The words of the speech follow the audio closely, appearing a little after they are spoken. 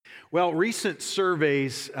Well, recent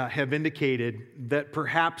surveys have indicated that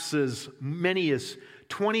perhaps as many as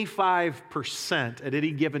 25% at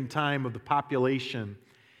any given time of the population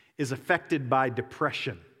is affected by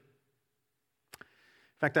depression.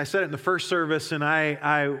 In fact, I said it in the first service, and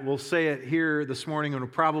I will say it here this morning, and will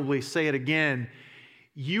probably say it again.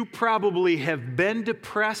 You probably have been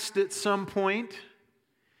depressed at some point.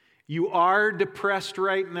 You are depressed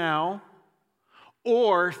right now.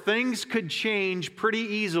 Or things could change pretty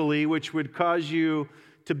easily, which would cause you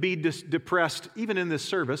to be depressed even in this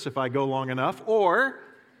service if I go long enough, or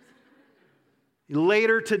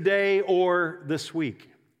later today or this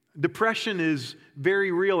week. Depression is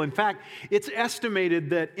very real. In fact, it's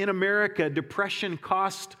estimated that in America, depression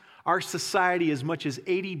costs our society as much as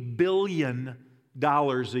 $80 billion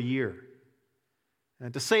a year.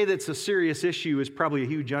 And to say that's a serious issue is probably a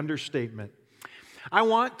huge understatement. I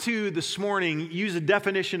want to, this morning, use a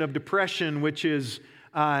definition of depression which is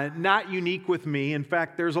not unique with me. In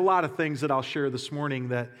fact, there's a lot of things that I'll share this morning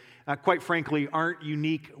that, quite frankly, aren't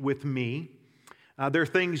unique with me. There are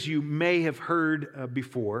things you may have heard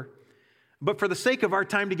before. But for the sake of our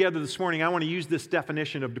time together this morning, I want to use this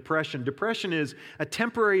definition of depression. Depression is a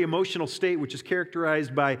temporary emotional state which is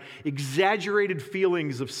characterized by exaggerated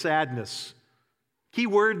feelings of sadness. Key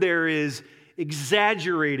word there is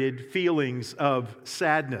exaggerated feelings of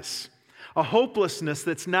sadness, a hopelessness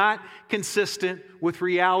that's not consistent with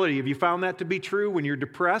reality. Have you found that to be true when you're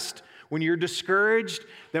depressed, when you're discouraged?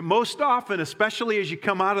 That most often, especially as you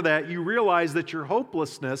come out of that, you realize that your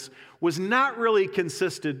hopelessness was not really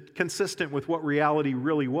consistent with what reality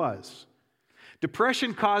really was.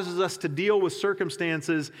 Depression causes us to deal with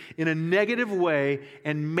circumstances in a negative way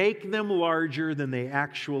and make them larger than they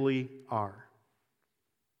actually are.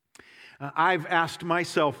 I've asked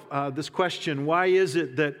myself this question: why is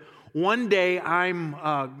it that one day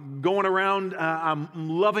I'm going around, I'm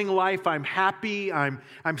loving life, I'm happy, I'm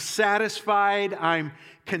satisfied, I'm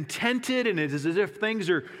contented, and it is as if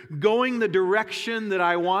things are going the direction that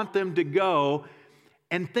I want them to go,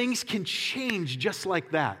 and things can change just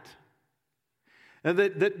like that?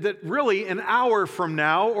 That really an hour from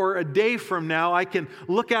now or a day from now, I can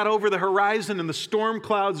look out over the horizon and the storm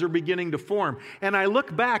clouds are beginning to form. And I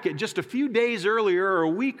look back at just a few days earlier or a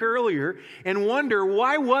week earlier and wonder,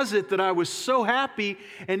 why was it that I was so happy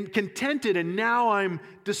and contented and now I'm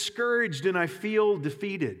discouraged and I feel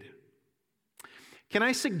defeated? Can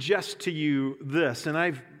I suggest to you this, and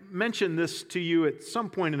I've mentioned this to you at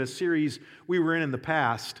some point in a series we were in the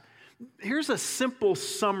past. Here's a simple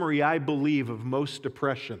summary, I believe, of most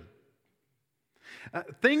depression.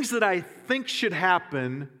 Things that I think should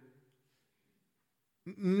happen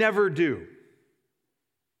never do.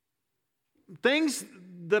 Things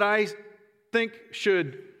that I think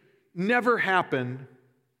should never happen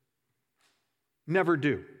never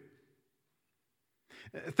do.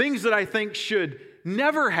 Things that I think should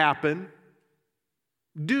never happen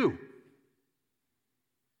do.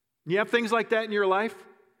 You have things like that in your life?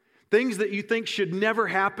 Things that you think should never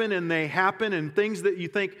happen and they happen, and things that you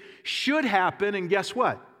think should happen, and guess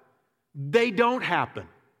what? They don't happen.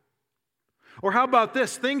 Or how about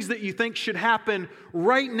this? Things that you think should happen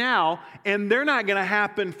right now, and they're not going to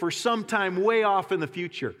happen for some time way off in the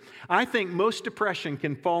future. I think most depression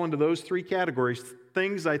can fall into those three categories.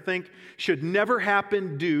 Things I think should never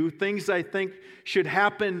happen do, things I think should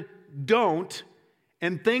happen don't,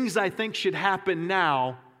 and things I think should happen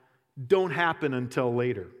now don't happen until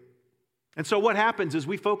later. And so what happens is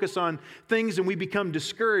we focus on things and we become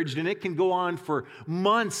discouraged, and it can go on for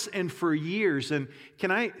months and for years. And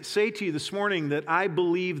can I say to you this morning that I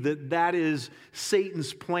believe that that is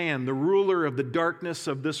Satan's plan, the ruler of the darkness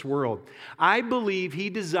of this world. I believe he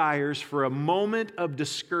desires for a moment of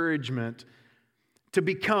discouragement to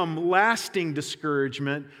become lasting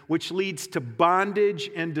discouragement, which leads to bondage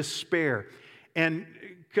and despair. And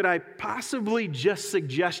could I possibly just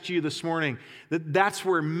suggest to you this morning that that's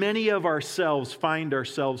where many of ourselves find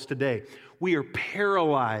ourselves today? We are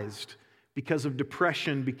paralyzed because of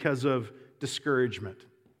depression, because of discouragement.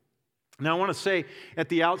 Now, I want to say at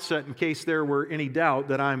the outset, in case there were any doubt,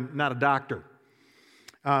 that I'm not a doctor.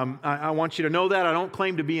 I want you to know that. I don't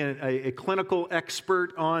claim to be a clinical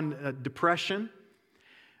expert on depression.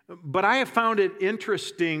 But I have found it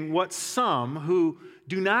interesting what some who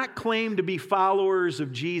do not claim to be followers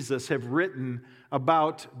of Jesus have written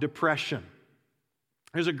about depression.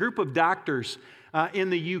 There's a group of doctors in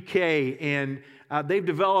the UK, and they've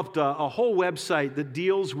developed a whole website that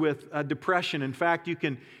deals with depression. In fact, you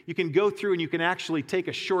can go through and you can actually take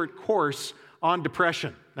a short course on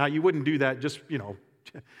depression. Now, you wouldn't do that just,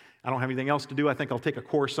 I don't have anything else to do. I think I'll take a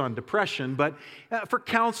course on depression. But for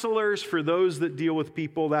counselors, for those that deal with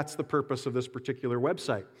people, that's the purpose of this particular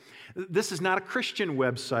website. This is not a Christian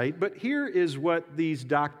website, but here is what these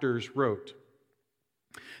doctors wrote.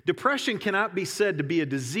 Depression cannot be said to be a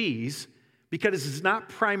disease because it's not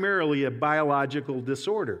primarily a biological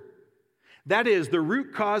disorder. That is, the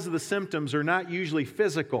root cause of the symptoms are not usually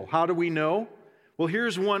physical. How do we know? Well,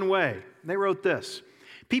 here's one way. They wrote this.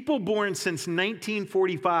 People born since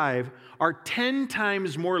 1945 are 10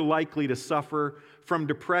 times more likely to suffer from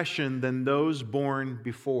depression than those born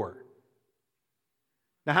before.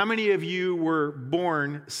 Now, how many of you were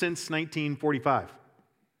born since 1945?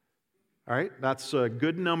 All right, that's a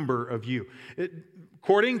good number of you.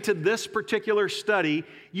 According to this particular study,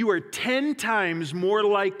 you are 10 times more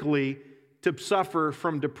likely to suffer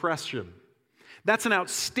from depression. That's an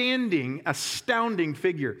astounding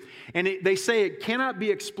figure. And they say it cannot be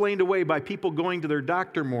explained away by people going to their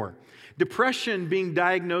doctor more. Depression being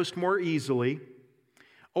diagnosed more easily,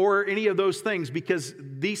 or any of those things, because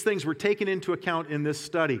these things were taken into account in this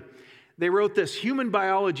study. They wrote this: human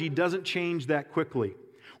biology doesn't change that quickly.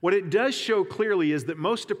 What it does show clearly is that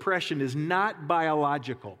most depression is not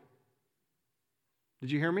biological. Did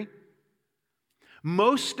you hear me?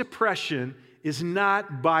 Most depression is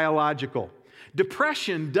not biological.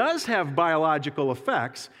 Depression does have biological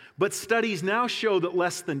effects, but studies now show that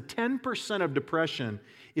less than 10% of depression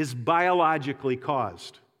is biologically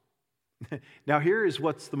caused. Now, here is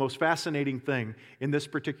what's the most fascinating thing in this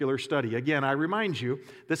particular study. Again, I remind you,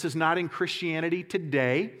 this is not in Christianity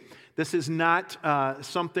Today. This is not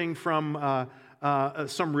something from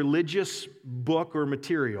some religious book or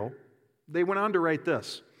material. They went on to write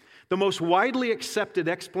this. The most widely accepted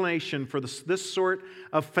explanation for this sort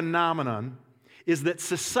of phenomenon is that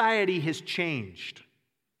society has changed.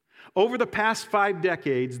 Over the past 5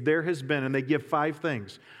 decades, there has been, and they give 5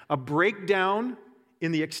 things, a breakdown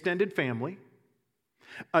in the extended family,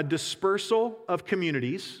 a dispersal of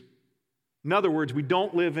communities. In other words, we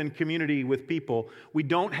don't live in community with people. We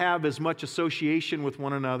don't have as much association with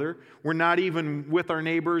one another. We're not even with our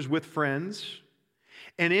neighbors, with friends.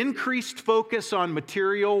 An increased focus on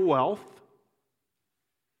material wealth.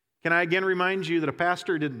 Can I again remind you that a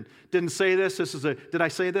pastor didn't say this? Did I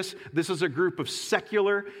say this? This is a group of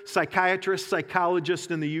secular psychiatrists,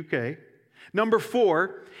 psychologists in the UK. Number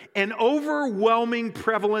 4, an overwhelming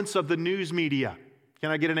prevalence of the news media.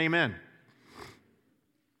 Can I get an amen?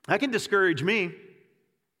 That can discourage me.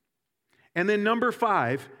 And then number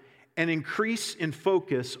 5, an increase in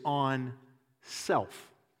focus on self.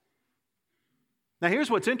 Now,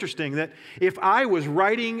 here's what's interesting, that if I was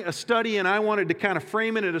writing a study and I wanted to kind of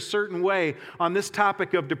frame it in a certain way on this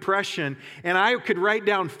topic of depression, and I could write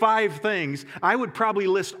down 5 things, I would probably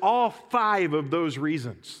list all 5 of those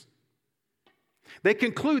reasons. They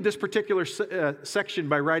conclude this particular section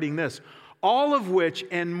by writing this: all of which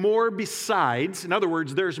and more besides, in other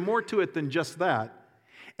words, there's more to it than just that,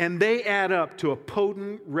 and they add up to a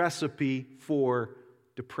potent recipe for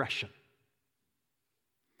depression.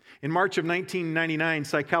 In March of 1999,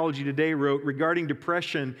 Psychology Today wrote, regarding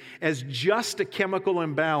depression as just a chemical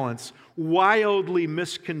imbalance, wildly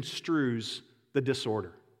misconstrues the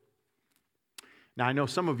disorder. Now, I know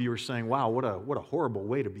some of you are saying, wow, what a horrible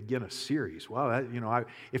way to begin a series. Well,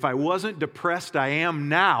 if I wasn't depressed, I am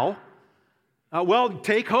now. Well,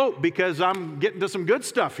 take hope, because I'm getting to some good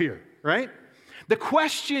stuff here, right? The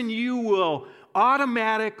question you will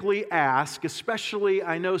automatically ask, especially,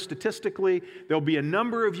 I know statistically, there'll be a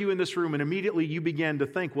number of you in this room, and immediately you begin to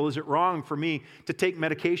think, well, is it wrong for me to take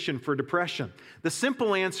medication for depression? The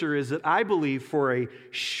simple answer is that I believe for a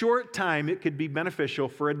short time it could be beneficial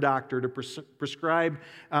for a doctor to prescribe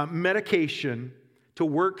medication to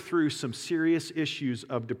work through some serious issues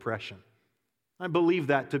of depression. I believe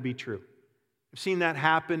that to be true. I've seen that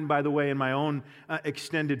happen, by the way, in my own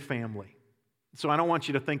extended family. So I don't want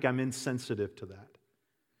you to think I'm insensitive to that.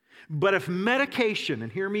 But if medication, and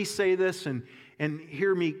hear me say this and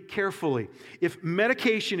hear me carefully, if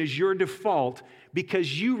medication is your default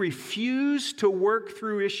because you refuse to work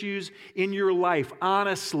through issues in your life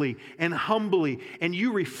honestly and humbly, and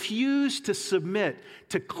you refuse to submit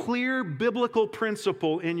to clear biblical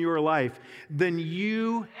principle in your life, then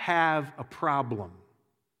you have a problem.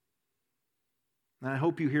 And I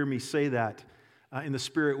hope you hear me say that in the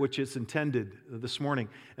spirit which it's intended this morning.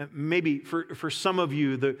 Maybe for some of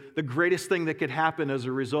you, the greatest thing that could happen as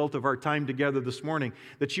a result of our time together this morning,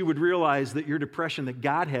 that you would realize that your depression, that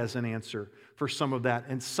God has an answer for some of that.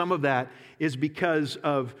 And some of that is because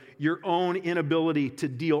of your own inability to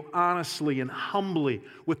deal honestly and humbly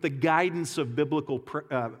with the guidance of biblical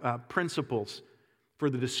principles for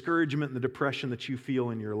the discouragement and the depression that you feel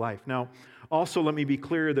in your life. Now, also let me be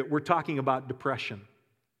clear that we're talking about depression,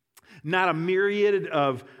 not a myriad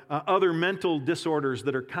of other mental disorders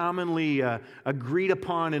that are commonly agreed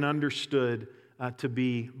upon and understood to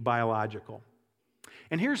be biological.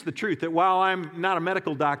 And here's the truth, that while I'm not a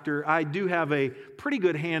medical doctor, I do have a pretty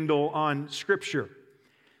good handle on Scripture.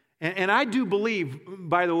 And I do believe,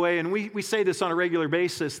 by the way, and we say this on a regular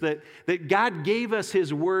basis, that God gave us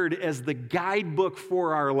His Word as the guidebook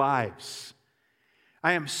for our lives.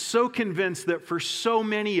 I am so convinced that for so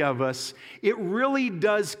many of us, it really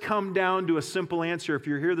does come down to a simple answer if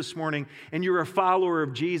you're here this morning and you're a follower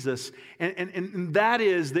of Jesus. And that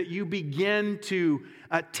is that you begin to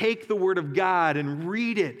take the Word of God and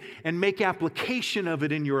read it and make application of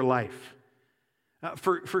it in your life.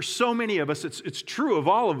 For so many of us, it's true of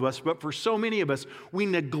all of us, but for so many of us, we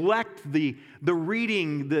neglect the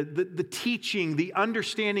reading, the teaching, the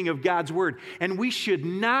understanding of God's Word. And we should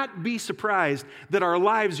not be surprised that our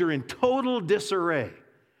lives are in total disarray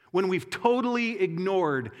when we've totally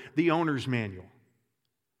ignored the owner's manual.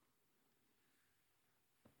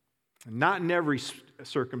 Not in every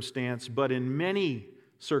circumstance, but in many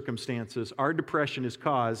circumstances, our depression is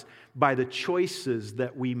caused by the choices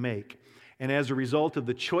that we make. And as a result of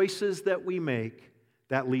the choices that we make,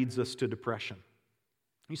 that leads us to depression.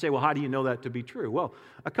 You say, well, how do you know that to be true? Well,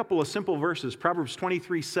 a couple of simple verses. Proverbs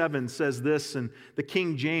 23:7 says this in the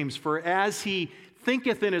King James, "For as he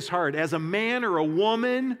thinketh in his heart, as a man or a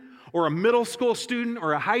woman or a middle school student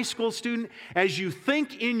or a high school student, as you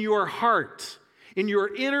think in your heart, in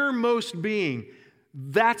your innermost being,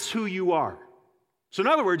 that's who you are." So in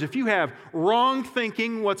other words, if you have wrong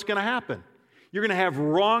thinking, what's going to happen? You're going to have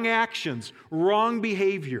wrong actions, wrong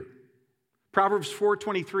behavior. Proverbs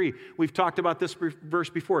 4:23, we've talked about this verse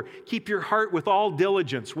before. Keep your heart with all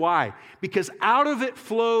diligence. Why? Because out of it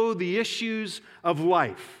flow the issues of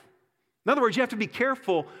life. In other words, you have to be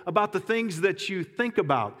careful about the things that you think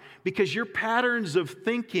about, because your patterns of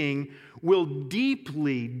thinking will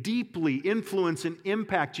deeply, deeply influence and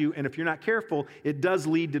impact you, and if you're not careful, it does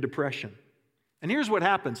lead to depression. And here's what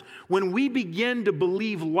happens. When we begin to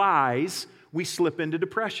believe lies, we slip into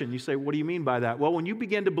depression. You say, what do you mean by that? Well, when you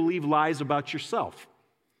begin to believe lies about yourself,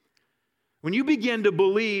 when you begin to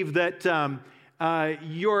believe that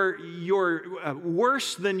you're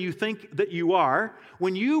worse than you think that you are,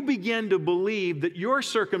 when you begin to believe that your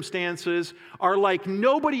circumstances are like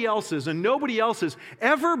nobody else's and nobody else has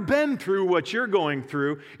ever been through what you're going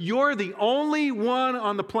through, you're the only one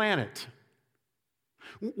on the planet.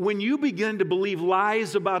 When you begin to believe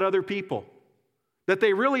lies about other people, that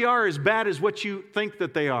they really are as bad as what you think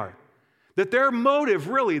that they are, that their motive,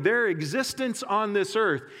 really, their existence on this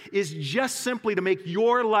earth is just simply to make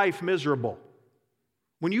your life miserable.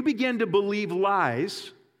 When you begin to believe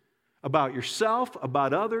lies about yourself,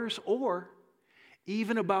 about others, or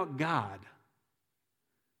even about God,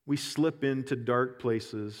 we slip into dark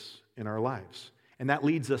places in our lives. And that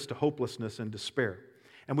leads us to hopelessness and despair.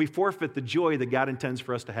 And we forfeit the joy that God intends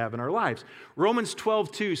for us to have in our lives. Romans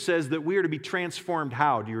 12:2 says that we are to be transformed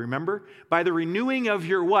how? Do you remember? By the renewing of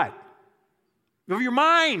your what? Of your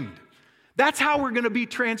mind. That's how we're going to be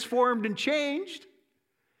transformed and changed.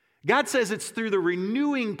 God says it's through the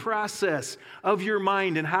renewing process of your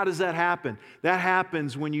mind. And how does that happen? That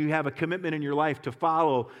happens when you have a commitment in your life to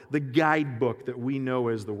follow the guidebook that we know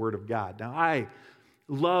as the Word of God. Now, I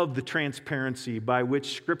love the transparency by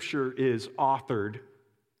which Scripture is authored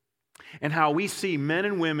and how we see men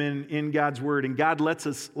and women in God's Word, and God lets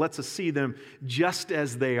us see them just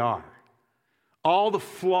as they are. All the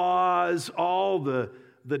flaws, all the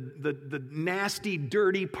nasty,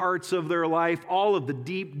 dirty parts of their life, all of the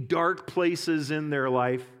deep, dark places in their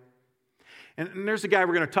life. And there's a guy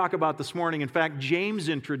we're going to talk about this morning. In fact, James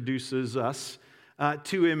introduces us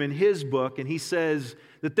to him in his book, and he says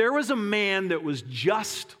that there was a man that was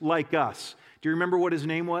just like us. Do you remember what his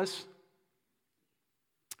name was?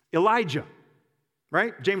 Elijah,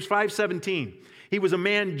 right? James 5:17. He was a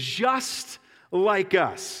man just like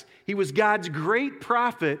us. He was God's great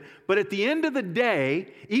prophet, but at the end of the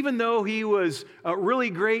day, even though he was really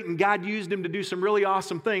great and God used him to do some really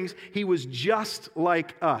awesome things, he was just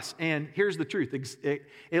like us. And here's the truth.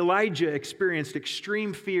 Elijah experienced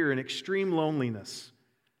extreme fear and extreme loneliness.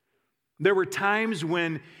 There were times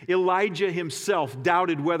when Elijah himself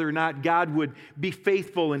doubted whether or not God would be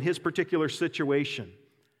faithful in his particular situation.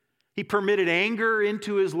 He permitted anger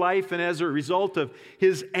into his life, and as a result of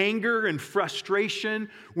his anger and frustration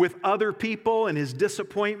with other people and his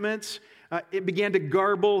disappointments, it began to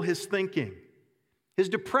garble his thinking. His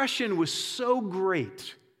depression was so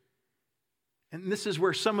great, and this is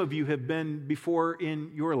where some of you have been before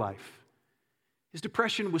in your life. His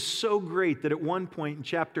depression was so great that at one point in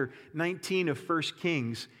chapter 19 of 1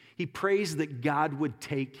 Kings, he prays that God would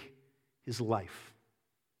take his life.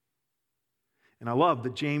 And I love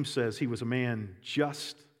that James says he was a man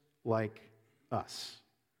just like us.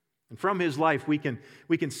 And from his life, we can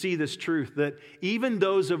see this truth that even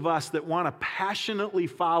those of us that want to passionately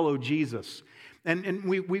follow Jesus, and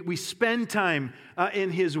we spend time in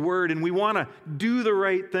his word, and we want to do the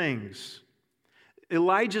right things,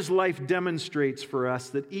 Elijah's life demonstrates for us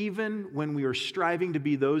that even when we are striving to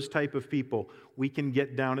be those type of people, we can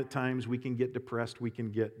get down at times, we can get depressed, we can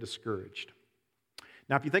get discouraged.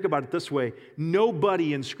 Now, if you think about it this way,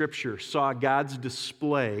 nobody in Scripture saw God's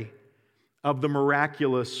display of the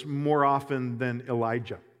miraculous more often than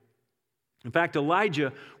Elijah. In fact,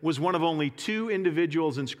 Elijah was one of only 2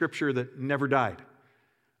 individuals in Scripture that never died.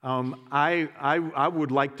 I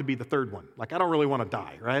would like to be the third one. Like, I don't really want to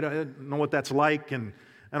die, right? I don't know what that's like, and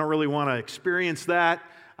I don't really want to experience that.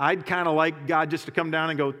 I'd kind of like God just to come down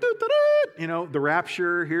and go, the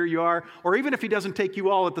rapture, here you are. Or even if he doesn't take you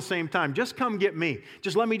all at the same time, just come get me.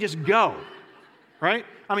 Just let me just go, right?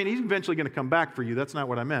 I mean, he's eventually going to come back for you. That's not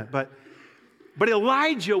what I meant. But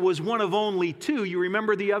Elijah was one of only 2. You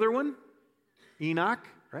remember the other one? Enoch,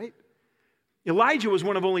 right? Elijah was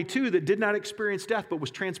one of only 2 that did not experience death but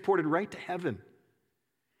was transported right to heaven.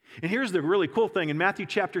 And here's the really cool thing. In Matthew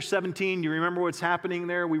chapter 17, you remember what's happening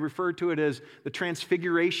there? We refer to it as the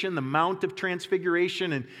Transfiguration, the Mount of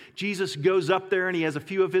Transfiguration. And Jesus goes up there and he has a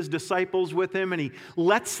few of his disciples with him and he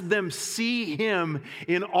lets them see him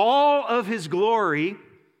in all of his glory.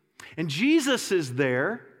 And Jesus is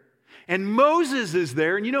there and Moses is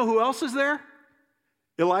there. And you know who else is there?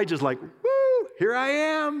 Elijah's like, woo, here I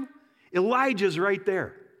am. Elijah's right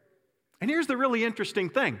there. And here's the really interesting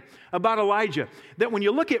thing about Elijah, that when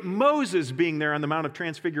you look at Moses being there on the Mount of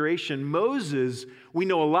Transfiguration, Moses, we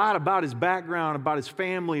know a lot about his background, about his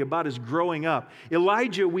family, about his growing up.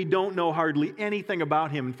 Elijah, we don't know hardly anything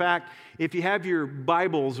about him. In fact, if you have your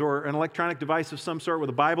Bibles or an electronic device of some sort with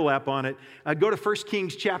a Bible app on it, go to 1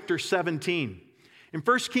 Kings chapter 17. In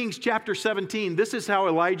 1 Kings chapter 17, this is how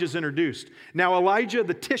Elijah's introduced. Now Elijah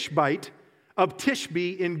the Tishbite of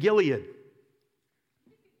Tishbe in Gilead.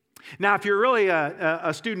 Now, if you're really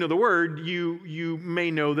a student of the Word, you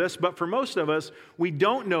may know this, but for most of us, we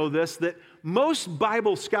don't know this, that most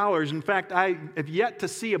Bible scholars, in fact, I have yet to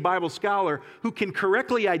see a Bible scholar who can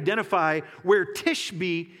correctly identify where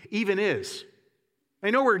Tishbe even is.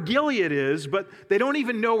 They know where Gilead is, but they don't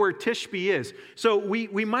even know where Tishbe is. So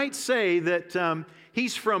we might say that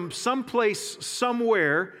he's from someplace,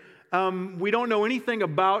 somewhere. We don't know anything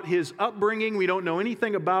about his upbringing. We don't know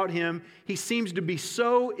anything about him. He seems to be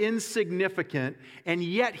so insignificant, and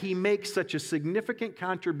yet he makes such a significant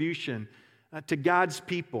contribution to God's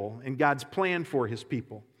people and God's plan for his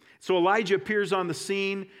people. So Elijah appears on the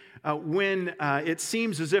scene when it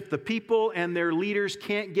seems as if the people and their leaders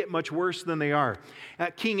can't get much worse than they are.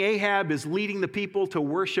 King Ahab is leading the people to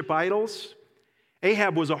worship idols.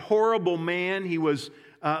 Ahab was a horrible man. He was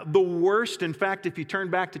the worst. In fact, if you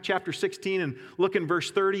turn back to chapter 16 and look in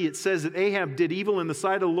verse 30, it says that Ahab did evil in the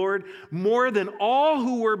sight of the Lord more than all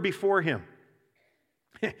who were before him.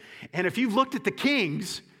 And if you've looked at the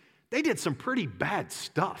kings, they did some pretty bad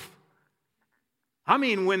stuff. I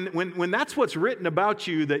mean, when that's what's written about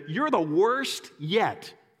you, that you're the worst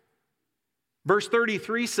yet. Verse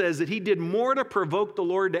 33 says that he did more to provoke the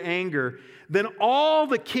Lord to anger than all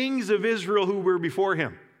the kings of Israel who were before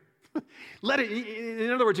him.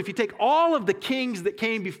 In other words, if you take all of the kings that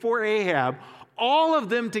came before Ahab, all of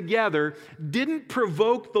them together didn't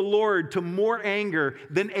provoke the Lord to more anger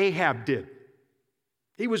than Ahab did.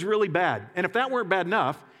 He was really bad. And if that weren't bad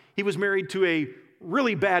enough, he was married to a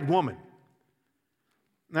really bad woman.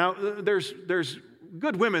 Now, there's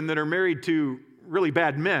good women that are married to really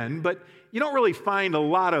bad men, but you don't really find a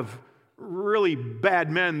lot of really bad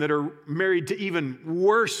men that are married to even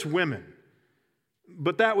worse women.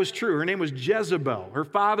 But that was true. Her name was Jezebel. Her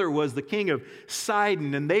father was the king of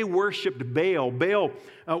Sidon, and they worshipped Baal. Baal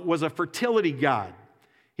was a fertility god.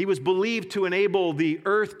 He was believed to enable the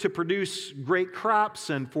earth to produce great crops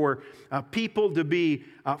and for people to be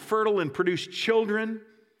fertile and produce children.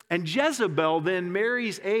 And Jezebel then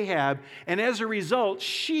marries Ahab, and as a result,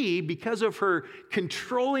 she, because of her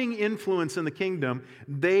controlling influence in the kingdom,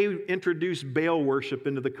 they introduced Baal worship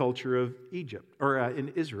into the culture of Egypt, or in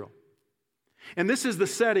Israel. And this is the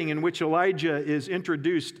setting in which Elijah is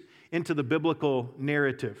introduced into the biblical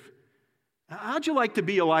narrative. How'd you like to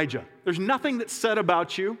be Elijah? There's nothing that's said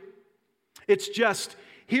about you. It's just,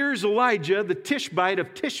 here's Elijah, the Tishbite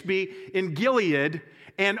of Tishbe in Gilead.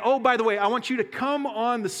 And oh, by the way, I want you to come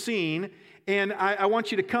on the scene And I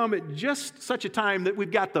want you to come at just such a time that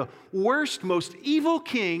we've got the worst, most evil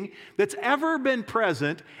king that's ever been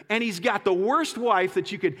present, and he's got the worst wife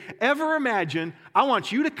that you could ever imagine. I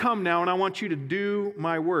want you to come now, and I want you to do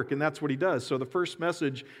my work. And that's what he does. So the first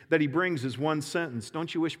message that he brings is one sentence.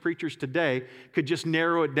 Don't you wish preachers today could just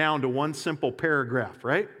narrow it down to one simple paragraph,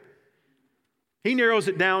 right? He narrows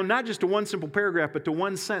it down not just to one simple paragraph, but to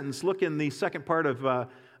one sentence. Look in the second part of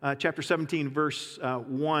chapter 17, verse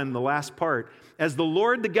 1, the last part. As the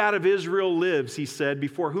Lord, the God of Israel lives, he said,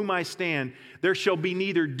 before whom I stand, there shall be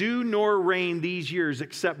neither dew nor rain these years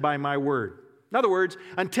except by my word. In other words,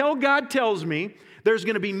 until God tells me there's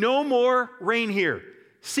going to be no more rain here.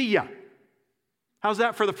 See ya. How's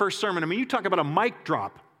that for the first sermon? I mean, you talk about a mic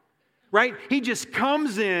drop, right? He just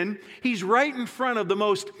comes in. He's right in front of the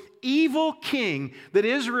most evil king that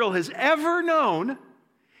Israel has ever known.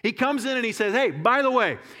 He comes in and he says, hey, by the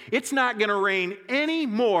way, it's not going to rain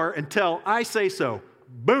anymore until I say so.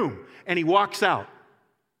 Boom. And he walks out.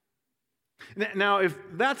 Now, if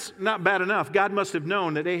that's not bad enough, God must have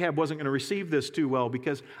known that Ahab wasn't going to receive this too well,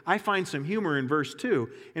 because I find some humor in verse 2.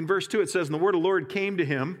 In verse 2 it says, and the word of the Lord came to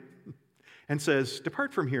him and says,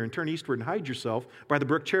 depart from here and turn eastward and hide yourself by the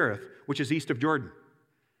brook Cherith, which is east of Jordan.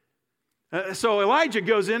 So Elijah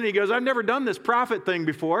goes in and he goes, I've never done this prophet thing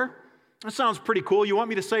before. That sounds pretty cool. You want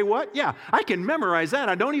me to say what? Yeah, I can memorize that.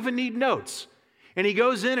 I don't even need notes. And he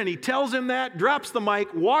goes in and he tells him that, drops the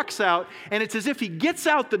mic, walks out, and it's as if he gets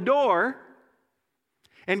out the door,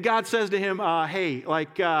 and God says to him, hey,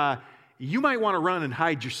 you might want to run and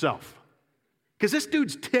hide yourself, because this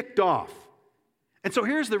dude's ticked off. And so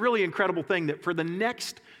here's the really incredible thing, that for the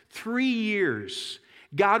next 3 years,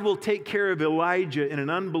 God will take care of Elijah in an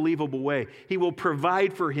unbelievable way. He will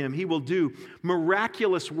provide for him. He will do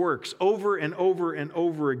miraculous works over and over and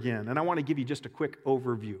over again. And I want to give you just a quick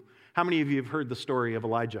overview. How many of you have heard the story of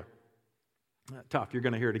Elijah? Tough, you're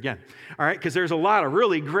going to hear it again. All right, because there's a lot of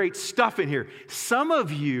really great stuff in here. Some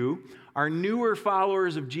of you are newer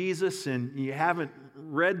followers of Jesus and you haven't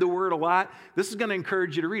read the Word a lot. This is going to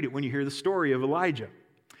encourage you to read it when you hear the story of Elijah.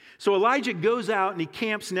 So Elijah goes out and he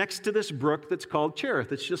camps next to this brook that's called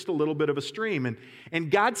Cherith. It's just a little bit of a stream.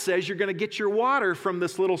 And God says you're going to get your water from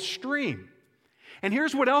this little stream. And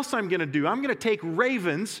here's what else I'm going to do. I'm going to take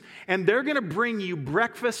ravens and they're going to bring you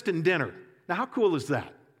breakfast and dinner. Now, how cool is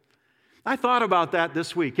that? I thought about that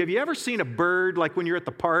this week. Have you ever seen a bird, like when you're at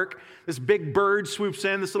the park? This big bird swoops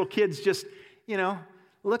in. This little kid's just,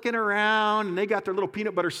 looking around, and they got their little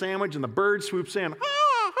peanut butter sandwich, and the bird swoops in.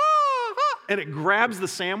 And it grabs the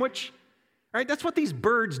sandwich, right? That's what these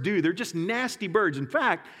birds do. They're just nasty birds. In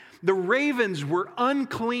fact, the ravens were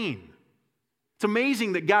unclean. It's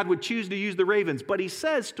amazing that God would choose to use the ravens. But he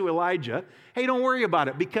says to Elijah, hey, don't worry about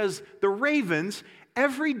it, because the ravens,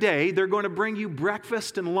 every day, they're going to bring you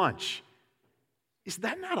breakfast and lunch. Is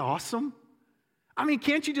that not awesome? I mean,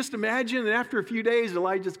 can't you just imagine that after a few days,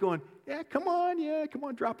 Elijah's going, come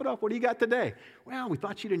on, drop it off. What do you got today? Well, we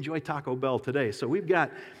thought you'd enjoy Taco Bell today. So we've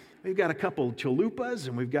got a couple chalupas,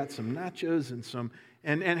 and we've got some nachos and some,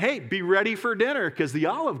 and hey, be ready for dinner, because the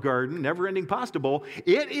Olive Garden, Never-Ending Pasta Bowl,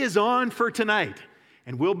 it is on for tonight.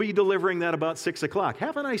 And we'll be delivering that about 6 o'clock.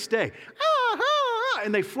 Have a nice day.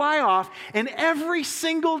 And they fly off, and every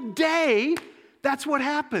single day, that's what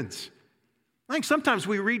happens. I think sometimes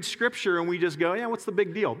we read Scripture and we just go, yeah, what's the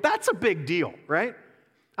big deal? That's a big deal, right?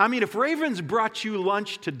 I mean, if ravens brought you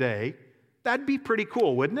lunch today, that'd be pretty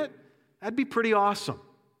cool, wouldn't it? That'd be pretty awesome.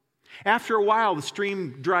 After a while, the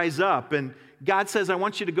stream dries up, and God says, I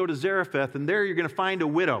want you to go to Zarephath, and there you're going to find a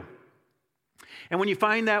widow. And when you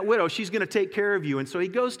find that widow, she's going to take care of you. And so he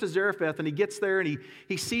goes to Zarephath, and he gets there, and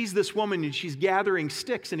he sees this woman, and she's gathering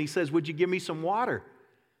sticks, and he says, would you give me some water?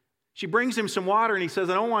 She brings him some water, and he says,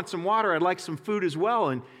 I don't want some water. I'd like some food as well.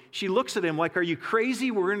 And she looks at him like, are you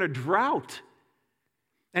crazy? We're in a drought.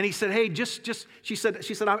 And he said, hey, she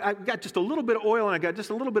said, I've got just a little bit of oil, and I got just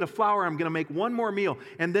a little bit of flour. I'm going to make one more meal,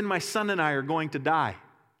 and then my son and I are going to die.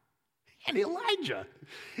 And Elijah,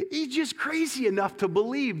 he's just crazy enough to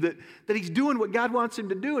believe that he's doing what God wants him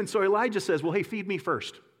to do. And so Elijah says, well, hey, feed me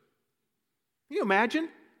first. Can you imagine?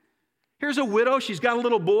 Here's a widow. She's got a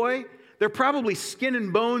little boy. They're probably skin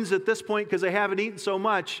and bones at this point because they haven't eaten so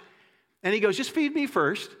much. And he goes, just feed me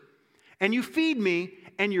first. And you feed me,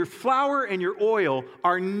 and your flour and your oil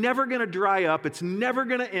are never going to dry up. It's never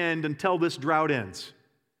going to end until this drought ends.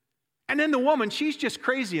 And then the woman, she's just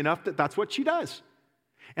crazy enough that that's what she does.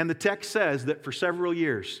 And the text says that for several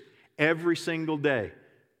years, every single day,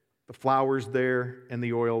 the flour's there and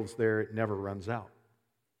the oil's there. It never runs out.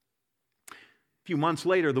 A few months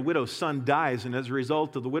later, the widow's son dies, and as a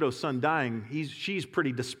result of the widow's son dying, she's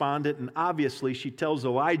pretty despondent, and obviously she tells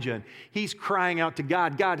Elijah, and he's crying out to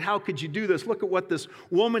God, God, how could you do this? Look at what this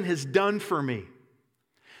woman has done for me.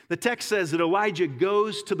 The text says that Elijah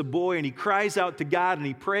goes to the boy and he cries out to God and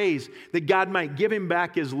he prays that God might give him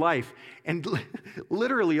back his life. And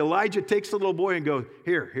literally, Elijah takes the little boy and goes,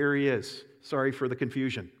 here he is. Sorry for the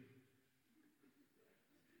confusion.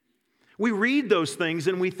 We read those things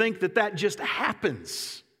and we think that that just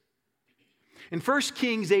happens. In 1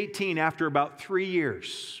 Kings 18, after about 3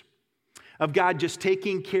 years of God just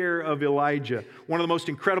taking care of Elijah, one of the most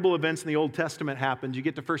incredible events in the Old Testament happens. You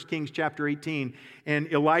get to 1 Kings chapter 18,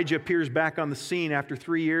 and Elijah appears back on the scene after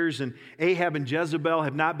 3 years, and Ahab and Jezebel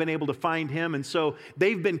have not been able to find him, and so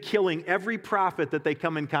they've been killing every prophet that they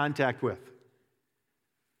come in contact with.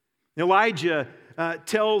 Elijah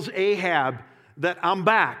tells Ahab that I'm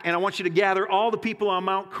back, and I want you to gather all the people on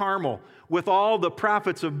Mount Carmel with all the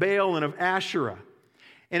prophets of Baal and of Asherah.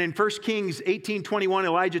 And in 1 Kings 18:21,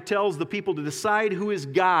 Elijah tells the people to decide who is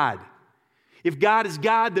God. If God is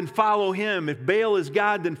God, then follow him. If Baal is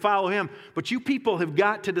God, then follow him. But you people have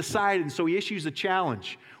got to decide, and so he issues a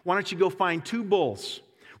challenge. Why don't you go find 2 bulls?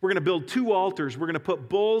 We're going to build 2 altars. We're going to put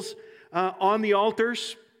bulls on the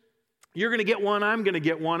altars. You're going to get one, I'm going to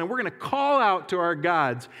get one, and we're going to call out to our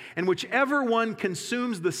gods. And whichever one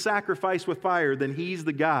consumes the sacrifice with fire, then he's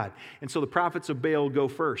the God. And so the prophets of Baal go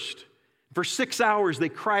first. For 6 hours, they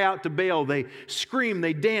cry out to Baal. They scream,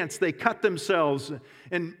 they dance, they cut themselves.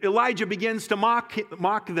 And Elijah begins to mock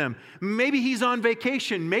them. Maybe he's on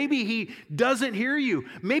vacation. Maybe he doesn't hear you.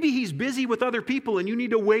 Maybe he's busy with other people and you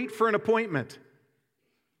need to wait for an appointment.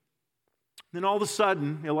 Then all of a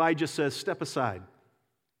sudden, Elijah says, step aside.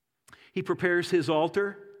 He prepares his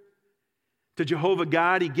altar to Jehovah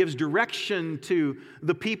God. He gives direction to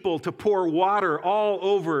the people to pour water all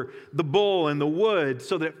over the bowl and the wood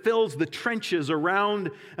so that it fills the trenches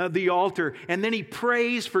around the altar. And then he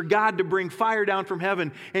prays for God to bring fire down from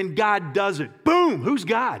heaven, and God does it. Boom! Who's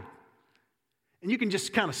God? And you can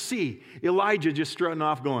just kind of see Elijah just strutting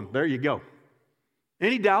off going, there you go.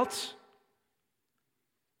 Any doubts?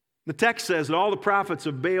 The text says that all the prophets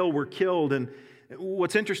of Baal were killed, and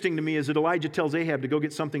what's interesting to me is that Elijah tells Ahab to go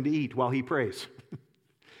get something to eat while he prays.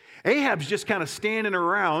 Ahab's just kind of standing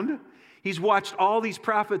around. He's watched all these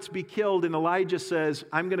prophets be killed, and Elijah says,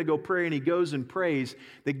 I'm going to go pray, and he goes and prays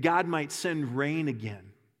that God might send rain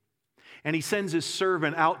again. And he sends his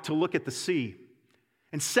servant out to look at the sea.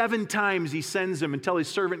 And 7 times he sends him until his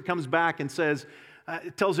servant comes back and says,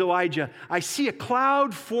 tells Elijah, I see a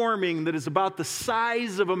cloud forming that is about the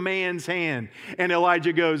size of a man's hand. And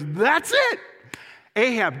Elijah goes, that's it!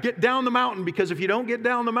 Ahab, get down the mountain, because if you don't get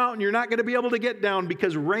down the mountain, you're not going to be able to get down,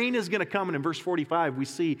 because rain is going to come. And in verse 45, we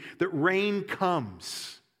see that rain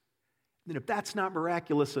comes. And if that's not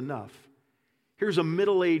miraculous enough, here's a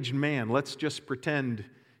middle-aged man. Let's just pretend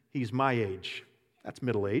he's my age. That's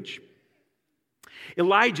middle age.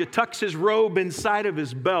 Elijah tucks his robe inside of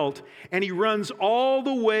his belt, and he runs all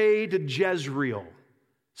the way to Jezreel,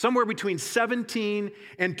 somewhere between 17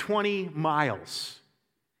 and 20 miles.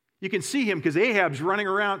 You can see him because Ahab's riding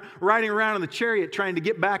around in the chariot trying to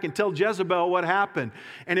get back and tell Jezebel what happened.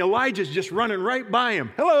 And Elijah's just running right by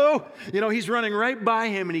him. Hello! He's running right by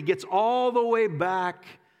him, and he gets all the way back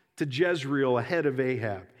to Jezreel ahead of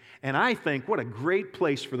Ahab. And I think, what a great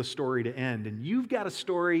place for the story to end. And you've got a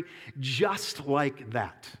story just like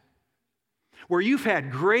that, where you've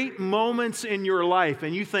had great moments in your life,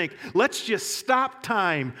 and you think, let's just stop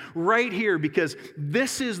time right here because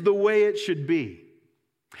this is the way it should be.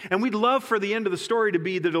 And we'd love for the end of the story to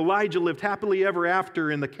be that Elijah lived happily ever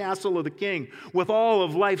after in the castle of the king with all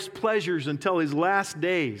of life's pleasures until his last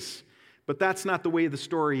days. But that's not the way the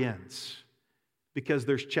story ends, because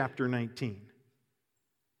there's chapter 19.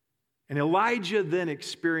 And Elijah then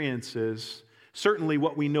experiences, certainly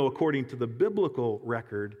what we know according to the biblical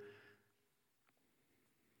record,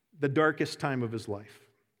 the darkest time of his life.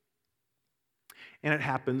 And it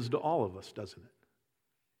happens to all of us, doesn't it?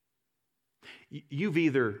 You've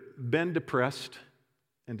either been depressed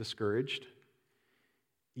and discouraged,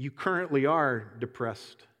 you currently are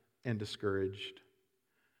depressed and discouraged,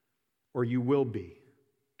 or you will be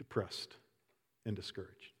depressed and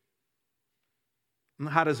discouraged. And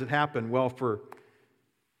how does it happen? Well, for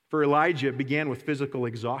Elijah, it began with physical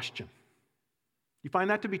exhaustion. You find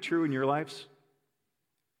that to be true in your lives?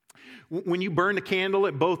 When you burn the candle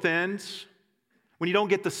at both ends, when you don't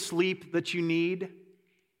get the sleep that you need,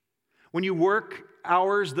 when you work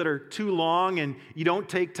hours that are too long and you don't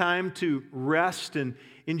take time to rest and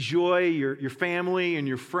enjoy your family and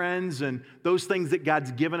your friends and those things that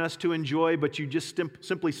God's given us to enjoy, but you just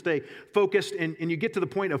simply stay focused and you get to the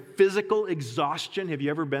point of physical exhaustion. Have you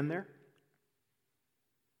ever been there?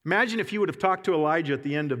 Imagine if you would have talked to Elijah at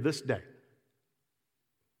the end of this day.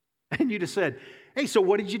 And you'd have said, hey, so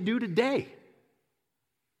what did you do today?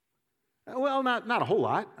 Well, not a whole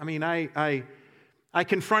lot. I mean, I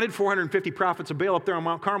confronted 450 prophets of Baal up there on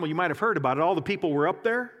Mount Carmel. You might have heard about it. All the people were up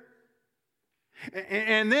there.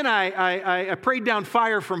 And then I prayed down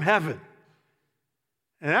fire from heaven.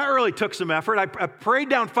 And that really took some effort. I prayed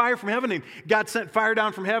down fire from heaven, and God sent fire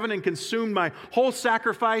down from heaven and consumed my whole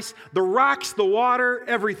sacrifice, the rocks, the water,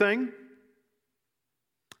 everything.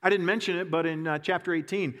 I didn't mention it, but in chapter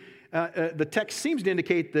 18, the text seems to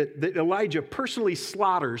indicate that Elijah personally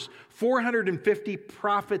slaughters 450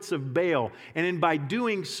 prophets of Baal, and by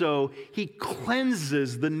doing so, he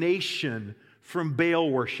cleanses the nation from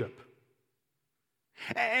Baal worship.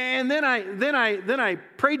 And then I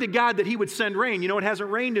prayed to God that He would send rain. You know, it hasn't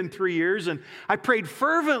rained in 3 years, and I prayed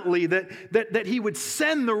fervently that He would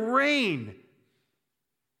send the rain.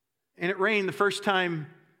 And it rained the first time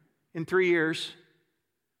in 3 years.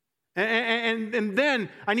 And then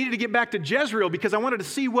I needed to get back to Jezreel because I wanted to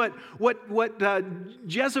see what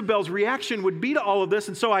Jezebel's reaction would be to all of this.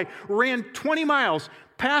 And so I ran 20 miles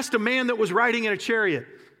past a man that was riding in a chariot.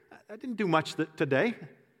 I didn't do much today.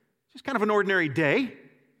 Just kind of an ordinary day.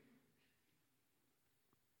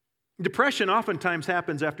 Depression oftentimes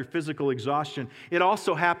happens after physical exhaustion. It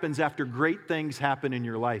also happens after great things happen in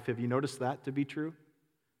your life. Have you noticed that to be true?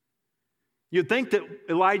 You'd think that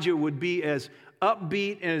Elijah would be as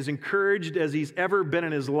upbeat and as encouraged as he's ever been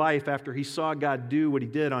in his life after he saw God do what He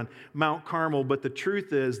did on Mount Carmel. But the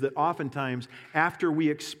truth is that oftentimes after we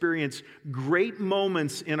experience great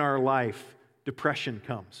moments in our life, depression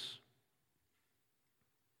comes.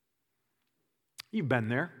 You've been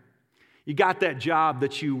there. You got that job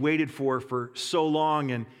that you waited for so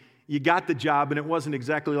long, and you got the job and it wasn't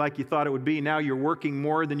exactly like you thought it would be. Now you're working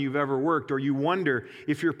more than you've ever worked, or you wonder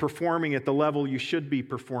if you're performing at the level you should be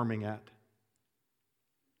performing at.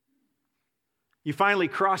 You finally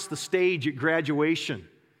cross the stage at graduation,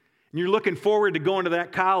 and you're looking forward to going to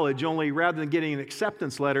that college, only rather than getting an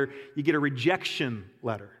acceptance letter, you get a rejection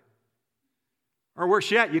letter. Or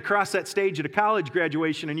worse yet, you cross that stage at a college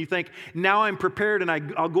graduation and you think, now I'm prepared and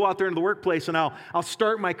I'll go out there into the workplace and I'll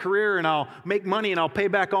start my career and I'll make money and I'll pay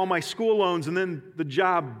back all my school loans, and then the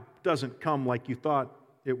job doesn't come like you thought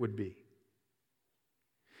it would be.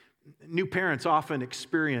 New parents often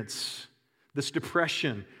experience this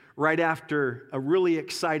depression right after a really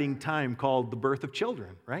exciting time called the birth of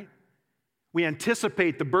children, right? We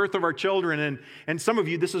anticipate the birth of our children, and some of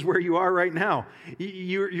you, this is where you are right now.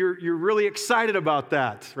 You're really excited about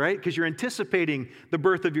that, right? Because you're anticipating the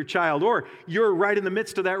birth of your child, or you're right in the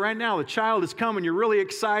midst of that right now. The child is coming, you're really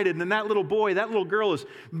excited, and then that little boy, that little girl is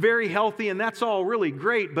very healthy, and that's all really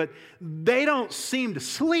great, but they don't seem to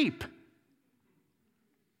sleep.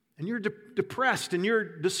 And you're depressed, and you're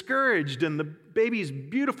discouraged, and the baby's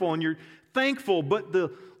beautiful, and you're thankful, but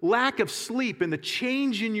the lack of sleep and the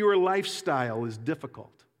change in your lifestyle is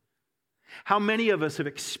difficult. How many of us have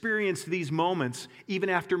experienced these moments even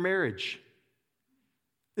after marriage?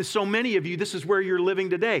 So many of you, this is where you're living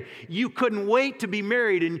today. You couldn't wait to be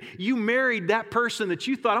married, and you married that person that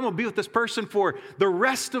you thought, I'm going to be with this person for the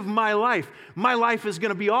rest of my life. My life is going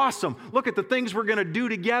to be awesome. Look at the things we're going to do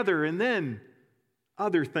together, and then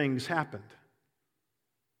other things happened.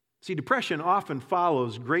 See, depression often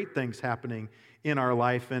follows great things happening in our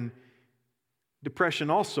life, and depression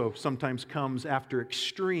also sometimes comes after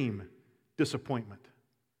extreme disappointment.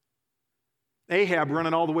 Ahab,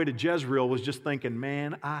 running all the way to Jezreel, was just thinking,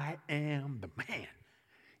 man, I am the man.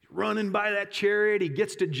 He's running by that chariot, he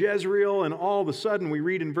gets to Jezreel, and all of a sudden, we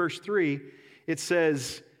read in verse 3, it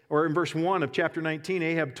says, or in verse 1 of chapter 19,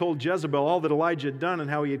 Ahab told Jezebel all that Elijah had done and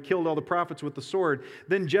how he had killed all the prophets with the sword.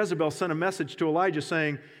 Then Jezebel sent a message to Elijah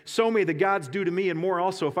saying, so may the gods do to me and more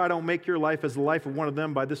also if I don't make your life as the life of one of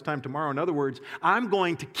them by this time tomorrow. In other words, I'm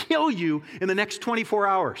going to kill you in the next 24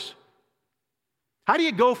 hours. How do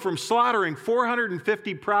you go from slaughtering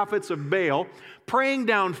 450 prophets of Baal, praying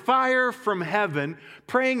down fire from heaven,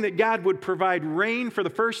 praying that God would provide rain for the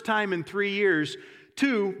first time in 3 years,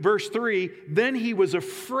 to, verse 3, then he was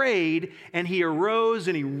afraid and he arose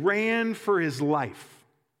and he ran for his life.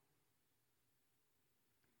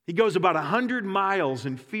 He goes about 100 miles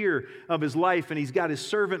in fear of his life, and he's got his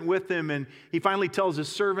servant with him, and he finally tells his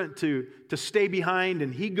servant to stay behind,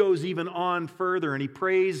 and he goes even on further, and he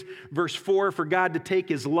prays, verse 4, for God to take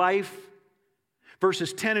his life.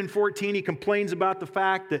 Verses 10 and 14, he complains about the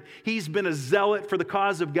fact that he's been a zealot for the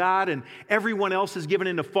cause of God and everyone else is given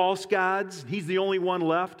into false gods. He's the only one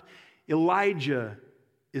left. Elijah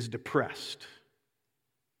is depressed.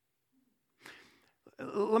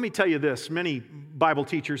 Let me tell you this. Many Bible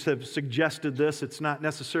teachers have suggested this. It's not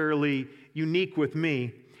necessarily unique with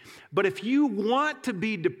me. But if you want to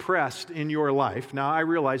be depressed in your life, now I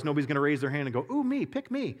realize nobody's going to raise their hand and go, ooh, me,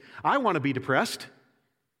 pick me. I want to be depressed.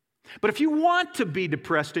 But if you want to be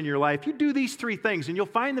depressed in your life, you do these three things, and you'll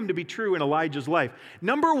find them to be true in Elijah's life.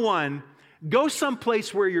 Number one, go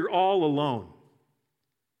someplace where you're all alone.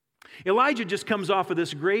 Elijah just comes off of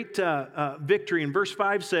this great victory, and verse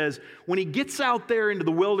 5 says, when he gets out there into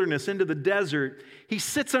the wilderness, into the desert, he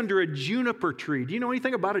sits under a juniper tree. Do you know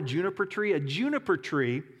anything about a juniper tree? A juniper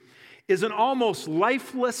tree is an almost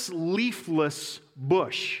lifeless, leafless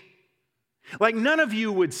bush. Like none of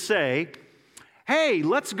you would say, hey,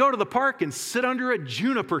 let's go to the park and sit under a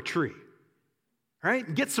juniper tree, right?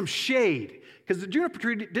 And get some shade, because the juniper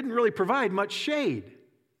tree didn't really provide much shade.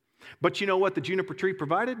 But you know what the juniper tree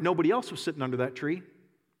provided? Nobody else was sitting under that tree.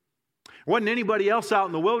 There wasn't anybody else out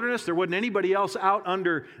in the wilderness. There wasn't anybody else out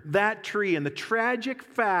under that tree. And the tragic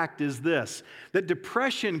fact is this, that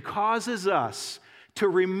depression causes us to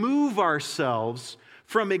remove ourselves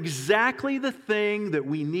from exactly the thing that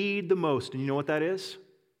we need the most. And you know what that is?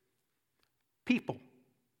 People.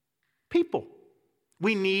 People.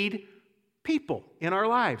 We need people in our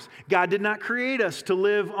lives. God did not create us to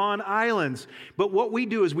live on islands. But what we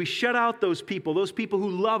do is we shut out those people who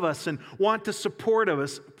love us and want to support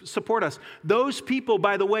us. Those people,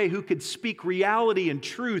 by the way, who could speak reality and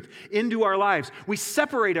truth into our lives. We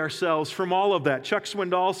separate ourselves from all of that. Chuck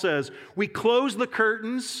Swindoll says, we close the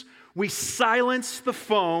curtains, we silence the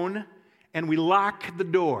phone, and we lock the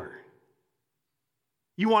door.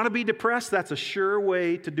 You want to be depressed? That's a sure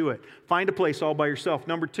way to do it. Find a place all by yourself.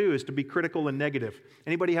 Number two is to be critical and negative.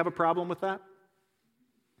 Anybody have a problem with that?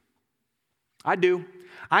 I do.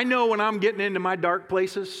 I know when I'm getting into my dark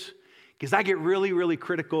places because I get really, really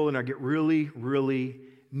critical and I get really, really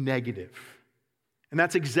negative. And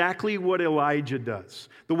that's exactly what Elijah does.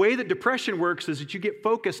 The way that depression works is that you get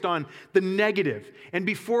focused on the negative. And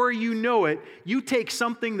before you know it, you take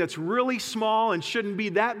something that's really small and shouldn't be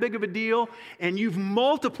that big of a deal, and you've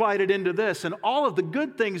multiplied it into this. And all of the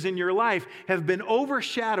good things in your life have been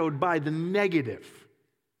overshadowed by the negative.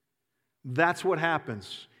 That's what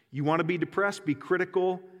happens. You want to be depressed? Be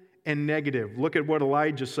critical and negative. Look at what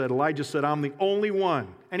Elijah said. Elijah said, I'm the only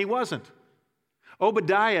one. And he wasn't.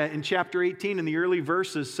 Obadiah in chapter 18 in the early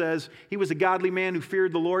verses says he was a godly man who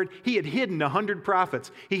feared the Lord. He had hidden 100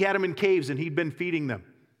 prophets. He had them in caves and he'd been feeding them.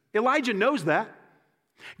 Elijah knows that.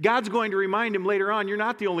 God's going to remind him later on, you're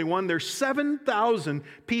not the only one. There's 7,000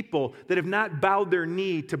 people that have not bowed their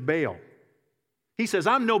knee to Baal. He says,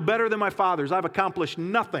 I'm no better than my fathers. I've accomplished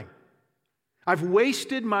nothing. I've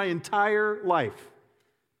wasted my entire life.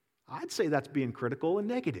 I'd say that's being critical and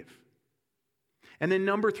negative. And then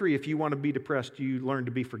number three, if you want to be depressed, you learn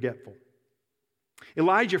to be forgetful.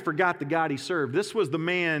 Elijah forgot the God he served. This was the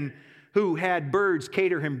man who had birds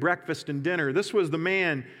cater him breakfast and dinner. This was the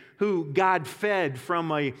man who God fed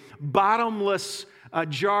from a bottomless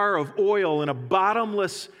jar of oil and a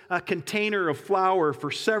bottomless container of flour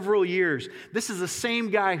for several years. This is the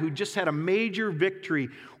same guy who just had a major victory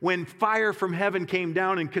when fire from heaven came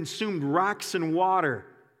down and consumed rocks and water.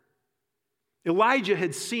 Elijah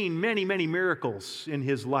had seen many, many miracles in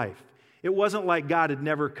his life. It wasn't like God had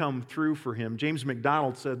never come through for him. James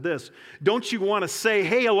MacDonald said this, don't you want to say,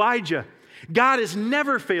 hey, Elijah, God has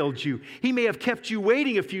never failed you. He may have kept you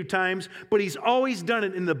waiting a few times, but he's always done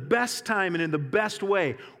it in the best time and in the best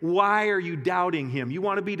way. Why are you doubting him? You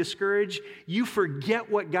want to be discouraged? You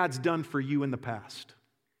forget what God's done for you in the past.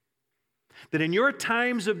 That in your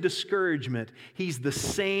times of discouragement, he's the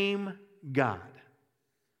same God.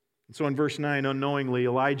 And so in verse 9, unknowingly,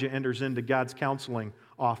 Elijah enters into God's counseling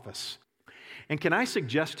office. And can I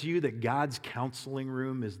suggest to you that God's counseling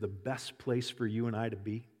room is the best place for you and I to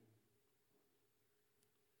be?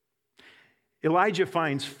 Elijah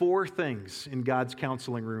finds 4 things in God's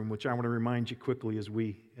counseling room, which I want to remind you quickly as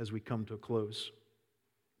we come to a close.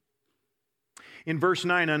 In verse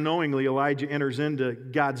 9, unknowingly, Elijah enters into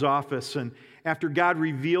God's office, and after God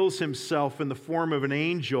reveals himself in the form of an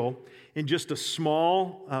angel in just a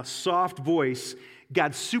small, soft voice,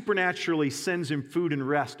 God supernaturally sends him food and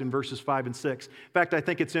rest in verses 5 and 6. In fact, I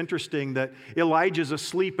think it's interesting that Elijah's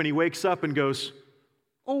asleep and he wakes up and goes,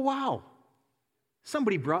 oh, wow,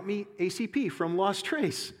 somebody brought me ACP from Lost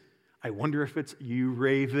Trace. I wonder if it's you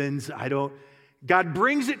ravens. God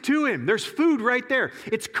brings it to him. There's food right there.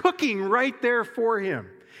 It's cooking right there for him.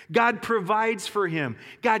 God provides for him.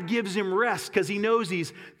 God gives him rest because he knows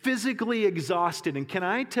he's physically exhausted. And can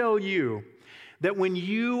I tell you that when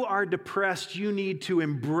you are depressed, you need to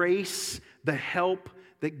embrace the help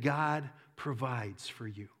that God provides for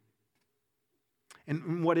you.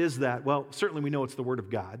 And what is that? Well, certainly we know it's the Word of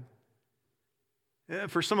God.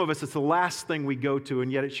 For some of us, it's the last thing we go to,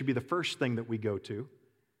 and yet it should be the first thing that we go to.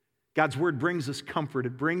 God's Word brings us comfort.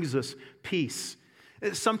 It brings us peace.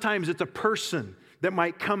 Sometimes it's a person that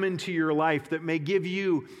might come into your life that may give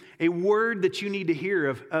you a word that you need to hear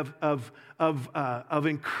of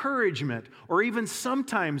encouragement, or even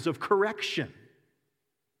sometimes of correction.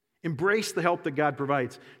 Embrace the help that God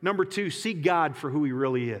provides. Number 2, see God for who He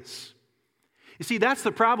really is. You see, that's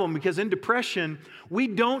the problem, because in depression, we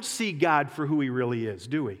don't see God for who He really is,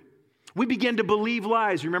 do we? We begin to believe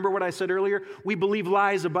lies. Remember what I said earlier? We believe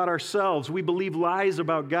lies about ourselves. We believe lies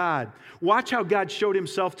about God. Watch how God showed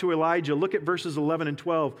Himself to Elijah. Look at verses 11 and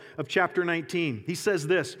 12 of chapter 19. He says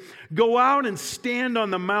this, "Go out and stand on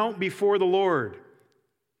the mount before the Lord."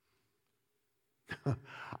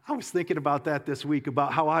 I was thinking about that this week,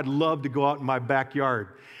 about how I'd love to go out in my backyard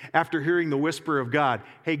after hearing the whisper of God,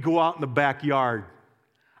 "Hey, go out in the backyard.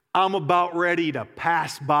 I'm about ready to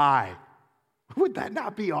pass by." Would that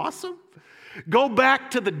not be awesome? Go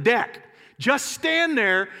back to the deck. Just stand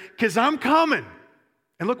there, because I'm coming.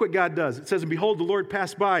 And look what God does. It says, "And behold, the Lord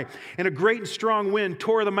passed by, and a great and strong wind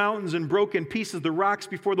tore the mountains and broke in pieces the rocks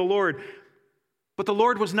before the Lord. But the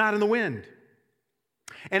Lord was not in the wind.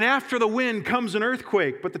 And after the wind comes an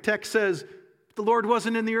earthquake." But the text says, the Lord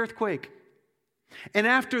wasn't in the earthquake. "And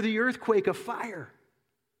after the earthquake, a fire.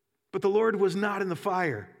 But the Lord was not in the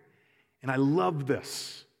fire." And I love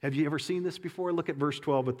this. Have you ever seen this before? Look at verse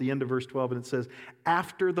 12, at the end of verse 12, and it says,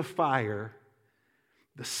 "After the fire,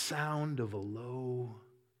 the sound of a low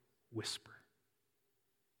whisper."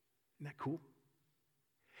 Isn't that cool?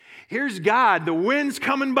 Here's God, the wind's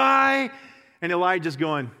coming by, and Elijah's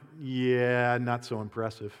going, "Yeah, not so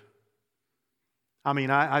impressive. I mean,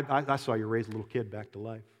 I saw you raise a little kid back to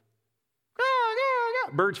life.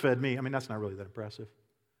 Birds fed me. I mean, that's not really that impressive.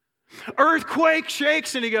 Earthquake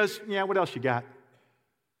shakes," and he goes, "Yeah, what else you got?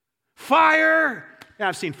 Fire." Yeah,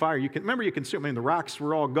 I've seen fire. You can consume. I mean, the rocks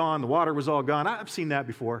were all gone. The water was all gone. I've seen that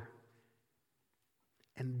before.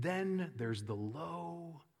 And then there's the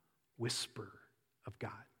low whisper of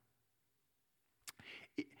God.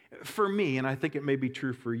 For me, and I think it may be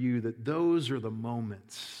true for you, that those are the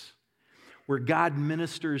moments where God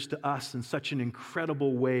ministers to us in such an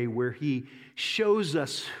incredible way, where He shows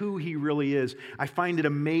us who He really is. I find it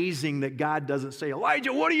amazing that God doesn't say,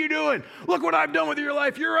 "Elijah, what are you doing? Look what I've done with your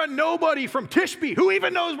life. You're a nobody from Tishbe. Who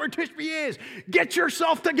even knows where Tishbe is? Get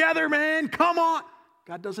yourself together, man. Come on."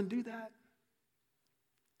 God doesn't do that.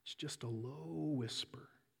 It's just a low whisper.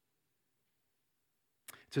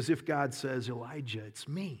 It's as if God says, "Elijah, it's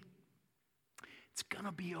me. It's going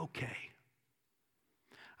to be okay.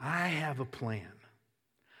 I have a plan.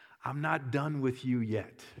 I'm not done with you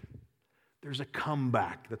yet. There's a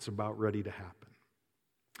comeback that's about ready to happen."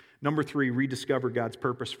 Number 3, rediscover God's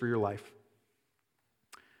purpose for your life.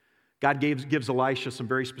 God gives Elisha some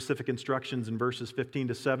very specific instructions in verses 15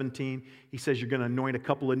 to 17. He says, "You're going to anoint a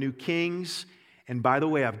couple of new kings. And by the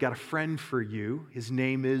way, I've got a friend for you. His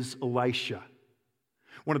name is Elisha."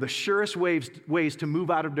 One of the surest ways to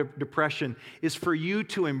move out of depression is for you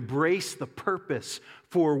to embrace the purpose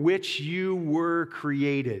for which you were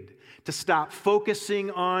created. To stop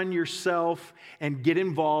focusing on yourself and get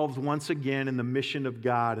involved once again in the mission of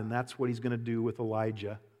God. And that's what He's going to do with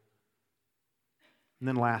Elijah. And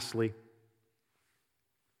then lastly,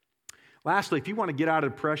 if you want to get out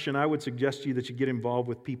of depression, I would suggest to you that you get involved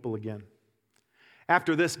with people again.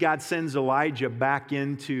 After this, God sends Elijah back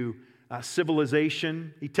into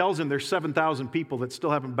civilization. He tells him there's 7,000 people that still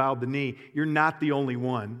haven't bowed the knee. You're not the only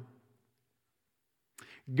one.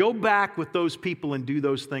 Go back with those people and do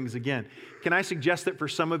those things again. Can I suggest that for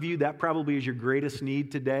some of you, that probably is your greatest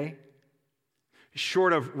need today?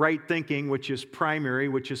 Short of right thinking, which is primary,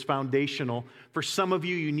 which is foundational, for some of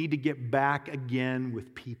you, you need to get back again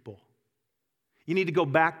with people. You need to go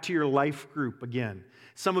back to your life group again.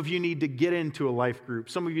 Some of you need to get into a life group.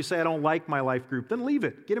 Some of you say, "I don't like my life group." Then leave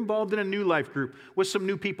it. Get involved in a new life group with some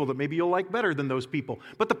new people that maybe you'll like better than those people.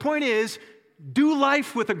 But the point is, do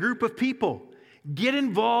life with a group of people. Get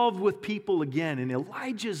involved with people again. And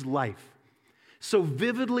Elijah's life so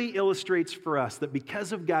vividly illustrates for us that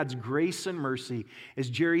because of God's grace and mercy, as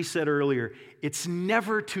Jerry said earlier, it's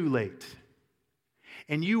never too late.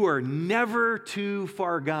 And you are never too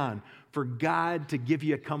far gone for God to give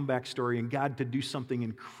you a comeback story and God to do something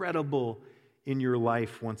incredible in your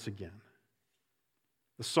life once again.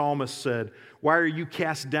 The psalmist said, "Why are you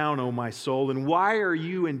cast down, O my soul? And why are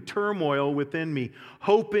you in turmoil within me?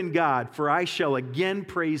 Hope in God, for I shall again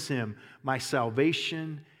praise him, my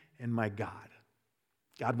salvation and my God."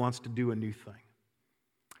 God wants to do a new thing.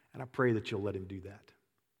 And I pray that you'll let him do that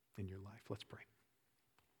in your life. Let's pray.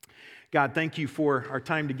 God, thank you for our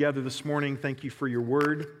time together this morning. Thank you for your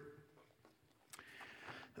word.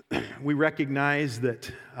 We recognize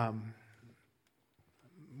that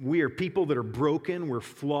we are people that are broken. We're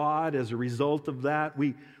flawed as a result of that.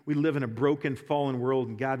 We live in a broken, fallen world.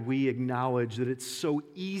 And God, we acknowledge that it's so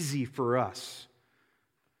easy for us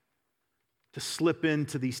to slip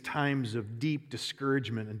into these times of deep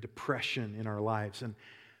discouragement and depression in our lives. And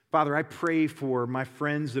Father, I pray for my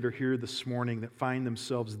friends that are here this morning that find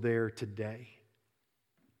themselves there today.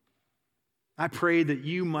 I pray that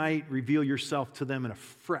you might reveal yourself to them in a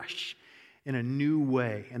fresh, in a new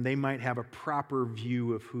way, and they might have a proper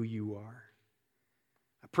view of who you are.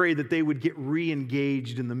 I pray that they would get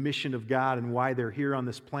re-engaged in the mission of God and why they're here on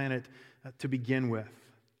this planet to begin with.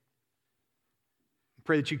 I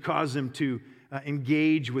pray that you cause them to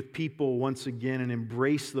engage with people once again and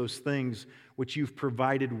embrace those things which you've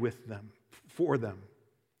provided with them, for them.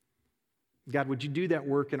 God, would you do that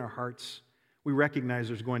work in our hearts? We recognize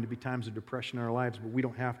there's going to be times of depression in our lives, but we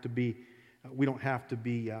don't have to be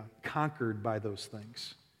conquered by those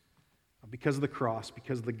things. Because of the cross,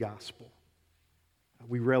 because of the gospel,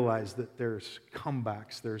 we realize that there's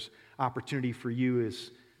comebacks, there's opportunity for you,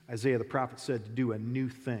 as Isaiah the prophet said, to do a new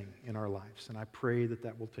thing in our lives. And I pray that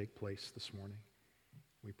that will take place this morning.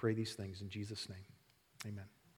 We pray these things in Jesus' name. Amen.